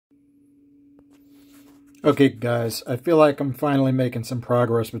Okay, guys, I feel like I'm finally making some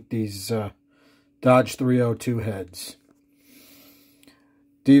progress with these Dodge 302 heads.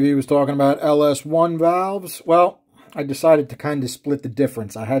 DV was talking about LS1 valves. Well, I decided to kind of split the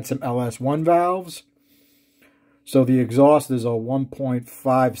difference. I had some LS1 valves. So the exhaust is a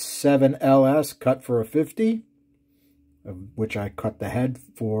 1.57 LS cut for a 50, of which I cut the head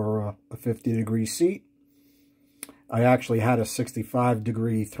for a 50-degree seat. I actually had a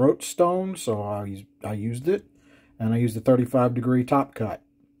 65-degree throat stone, so I used it. And I used a 35-degree top cut.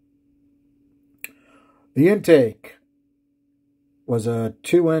 The intake was a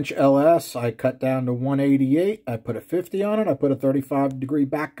 2-inch LS. I cut down to 188. I put a 50 on it. I put a 35-degree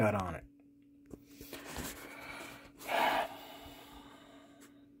back cut on it.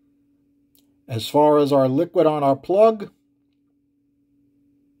 As far as our liquid on our plug,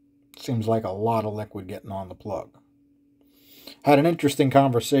 seems like a lot of liquid getting on the plug. Had an interesting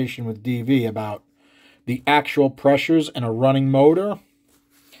conversation with DV about the actual pressures in a running motor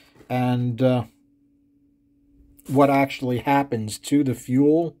and what actually happens to the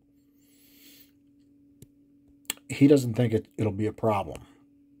fuel. He doesn't think it'll be a problem.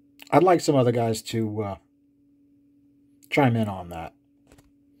 I'd like some other guys to chime in on that.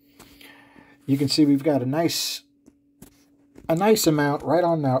 You can see we've got a nice amount right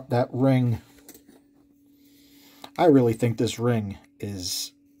on that ring. I really think this ring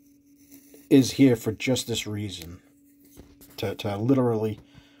is here for just this reason. To literally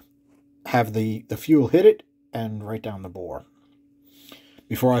have the fuel hit it and right down the bore.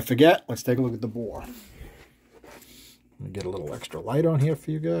 Before I forget, let's take a look at the bore. Let me get a little extra light on here for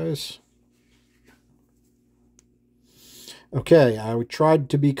you guys. Okay, I tried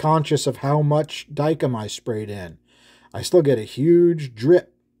to be conscious of how much Dykem I sprayed in. I still get a huge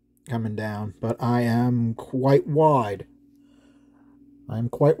drip coming down, but I am quite wide. I'm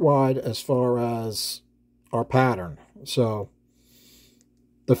quite wide as far as our pattern. So,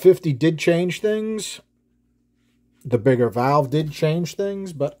 the 50 did change things. The bigger valve did change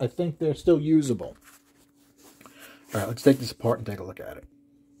things, but I think they're still usable. All right, let's take this apart and take a look at it.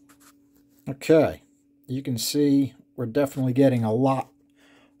 Okay, you can see we're definitely getting a lot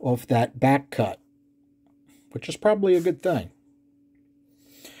of that back cut, which is probably a good thing.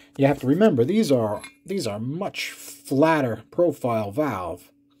 You have to remember, these are much flatter profile valve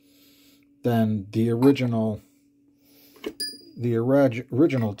than the original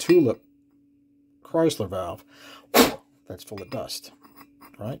Tulip Chrysler valve. That's full of dust,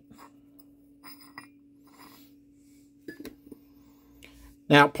 right?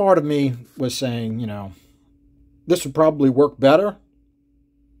 Now, part of me was saying, you know, this would probably work better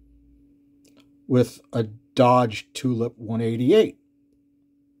with a Dodge Tulip 188.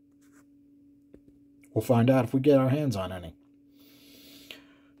 We'll find out if we get our hands on any.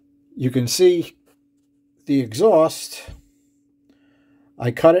 You can see the exhaust.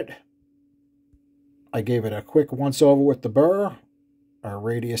 I cut it. I gave it a quick once over with the burr. I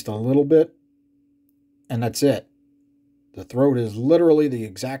radiused a little bit. And that's it. The throat is literally the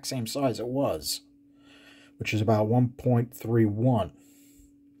exact same size it was, which is about 1.31.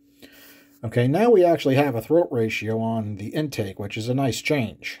 Okay, now we actually have a throat ratio on the intake, which is a nice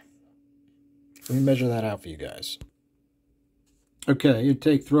change. Let me measure that out for you guys. Okay,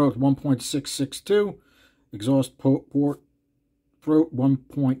 intake throat 1.662, exhaust port throat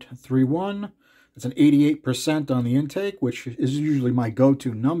 1.31. It's an 88% on the intake, which is usually my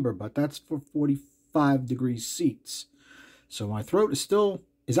go-to number, but that's for 45-degree seats. So my throat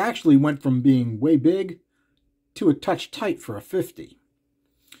is actually went from being way big to a touch tight for a 50.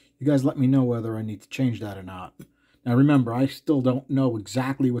 You guys let me know whether I need to change that or not. Now remember, I still don't know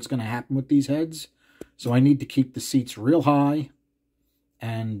exactly what's going to happen with these heads, so I need to keep the seats real high,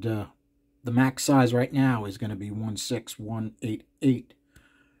 and the max size right now is going to be 16188,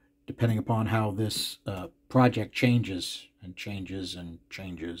 depending upon how this project changes and changes and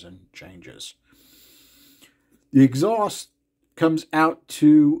changes and changes. The exhaust comes out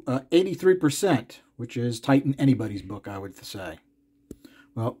to 83%, which is tight in anybody's book, I would say.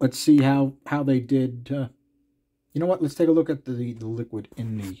 Well, let's see how they did. You know what? Let's take a look at the liquid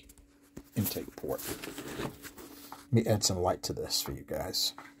in the intake port. Let me add some light to this for you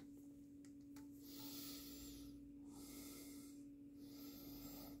guys.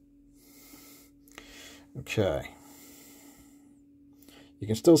 Okay. You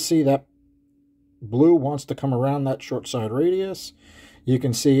can still see that blue wants to come around that short side radius. You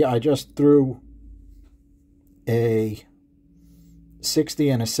can see I just threw a 60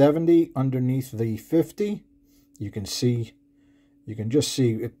 and a 70 underneath the 50. You can just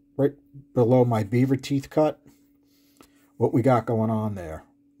see it right below my beaver teeth cut, what we got going on there.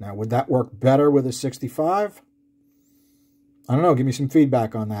 Now, would that work better with a 65? I don't know. Give me some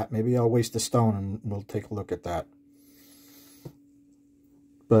feedback on that. Maybe I'll waste a stone and we'll take a look at that.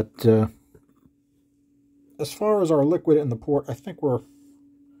 But as far as our liquid in the port, I think we're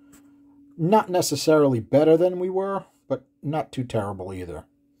not necessarily better than we were, but not too terrible either.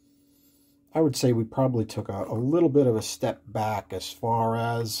 I would say we probably took a little bit of a step back as far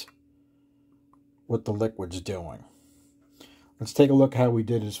as what the liquid's doing. Let's take a look how we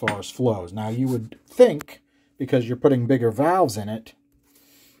did as far as flows. Now, you would think, because you're putting bigger valves in it,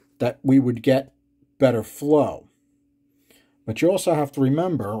 that we would get better flow. But you also have to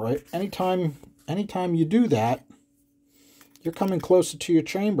remember, right, anytime you do that, you're coming closer to your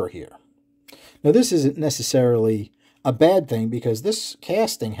chamber here. Now, this isn't necessarily a bad thing because this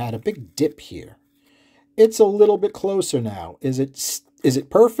casting had a big dip here. It's a little bit closer now. Is it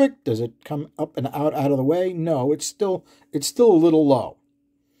perfect? Does it come up and out of the way? No, it's still a little low.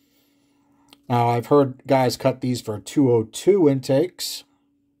 Now, I've heard guys cut these for 202 intakes.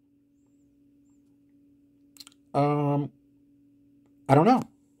 I don't know.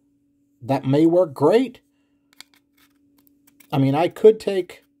 That may work great. I mean, I could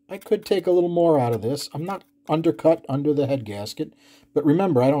take a little more out of this. I'm not undercut under the head gasket, but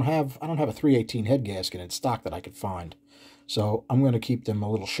remember, I don't have a 318 head gasket in stock that I could find. So I'm going to keep them a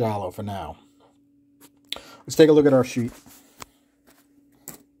little shallow for now. Let's take a look at our sheet.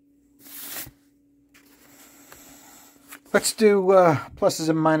 Let's do pluses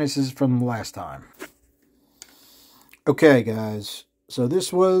and minuses from last time. Okay, guys. So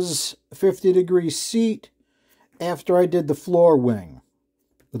this was a 50-degree seat after I did the floor wing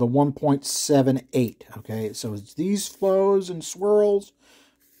with a 1.78. Okay, so it's these flows and swirls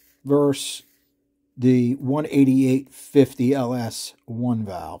versus the 188.50 LS 1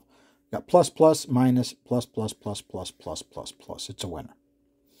 valve. Got plus, plus, minus, plus, plus, plus, plus, plus, plus, plus. It's a winner.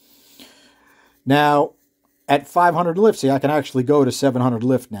 Now, at 500 lift, see, I can actually go to 700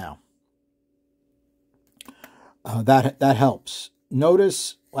 lift now. That helps.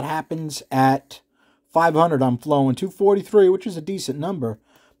 Notice what happens at 500. I'm flowing 243, which is a decent number.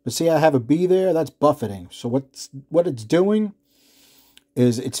 But see, I have a B there. That's buffeting. So what it's doing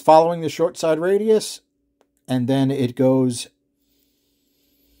is it's following the short side radius, and then it goes.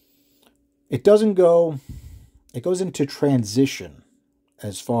 It doesn't go. It goes into transition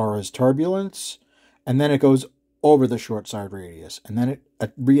as far as turbulence, and then it goes over the short side radius, and then it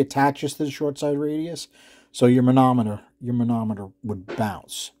reattaches to the short side radius. So your manometer would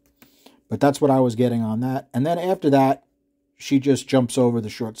bounce. But that's what I was getting on that. And then after that, she just jumps over the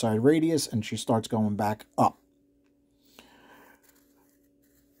short side radius and she starts going back up.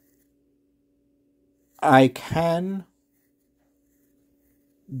 I can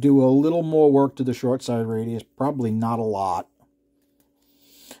do a little more work to the short side radius, probably not a lot.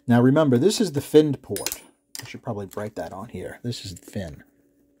 Now remember, this is the finned port. I should probably write that on here. This is the fin.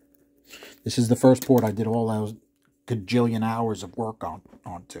 This is the first port I did all those gajillion hours of work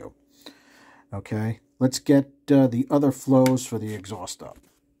onto. Okay, let's get the other flows for the exhaust up.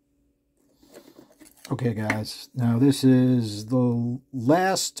 Okay, guys, now this is the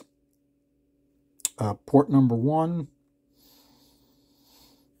last port number 1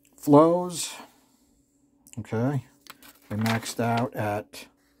 flows. Okay, they maxed out at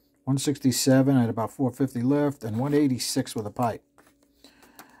 167 at about 450 lift and 186 with a pipe.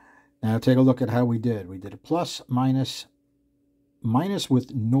 Now take a look at how we did. We did a plus, minus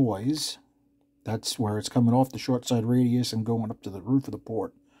with noise. That's where it's coming off the short side radius and going up to the roof of the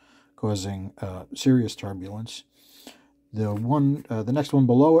port, causing serious turbulence. The next one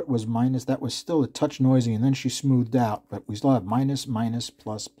below it was minus. That was still a touch noisy, and then she smoothed out. But we still have minus, minus,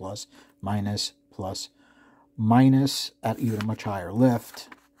 plus, plus, minus, plus, minus at even a much higher lift,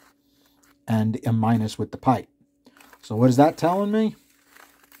 and a minus with the pipe. So what is that telling me?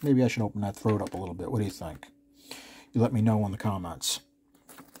 Maybe I should open that throat up a little bit. What do you think? You let me know in the comments.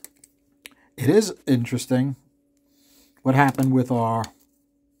 It is interesting what happened with our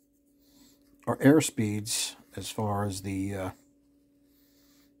air speeds as far as the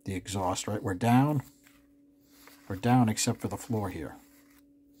exhaust, right? We're down except for the floor here.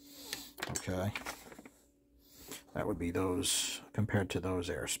 Okay. That would be those compared to those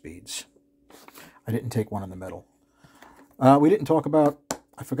air speeds. I didn't take one in the middle.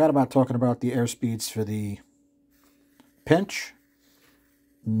 I forgot about talking about the air speeds for the pinch.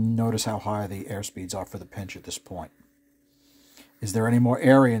 Notice how high the air speeds are for the pinch at this point. Is there any more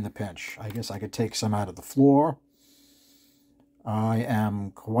area in the pinch? I guess I could take some out of the floor. I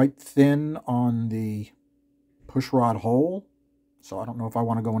am quite thin on the push rod hole, so I don't know if I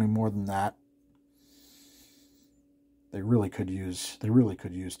want to go any more than that. They really could use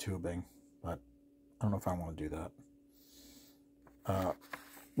tubing, but I don't know if I want to do that.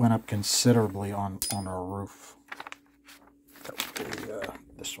 Went up considerably on our roof. That would be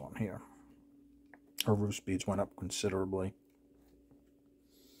this one here. Our roof speeds went up considerably.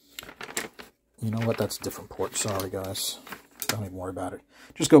 You know what? That's a different port. Sorry, guys. Don't even worry about it.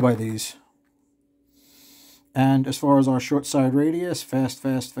 Just go by these. And as far as our short side radius, fast.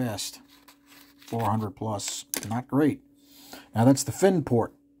 400 plus. Not great. Now that's the fin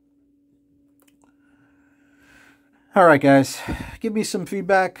port. Alright, guys. Give me some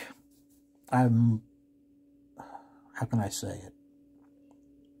feedback. How can I say it?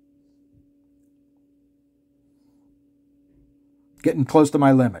 Getting close to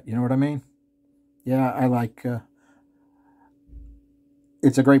my limit. You know what I mean? Yeah, I like...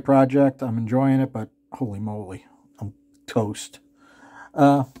 it's a great project. I'm enjoying it, but holy moly. I'm toast.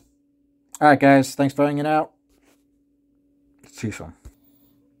 Alright, guys. Thanks for hanging out. See you soon.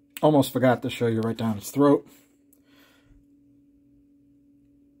 Almost forgot to show you right down his throat.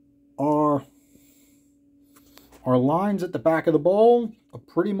 Our lines at the back of the bowl are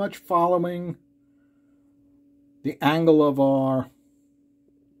pretty much following the angle of our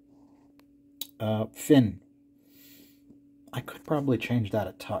fin. I could probably change that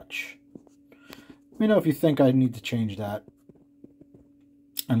a touch. Let me know if you think I need to change that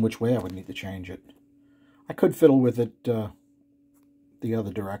and which way I would need to change it. I could fiddle with it the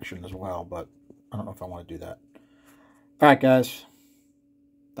other direction as well, but I don't know if I want to do that. Alright, guys.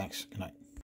 Thanks. Good night.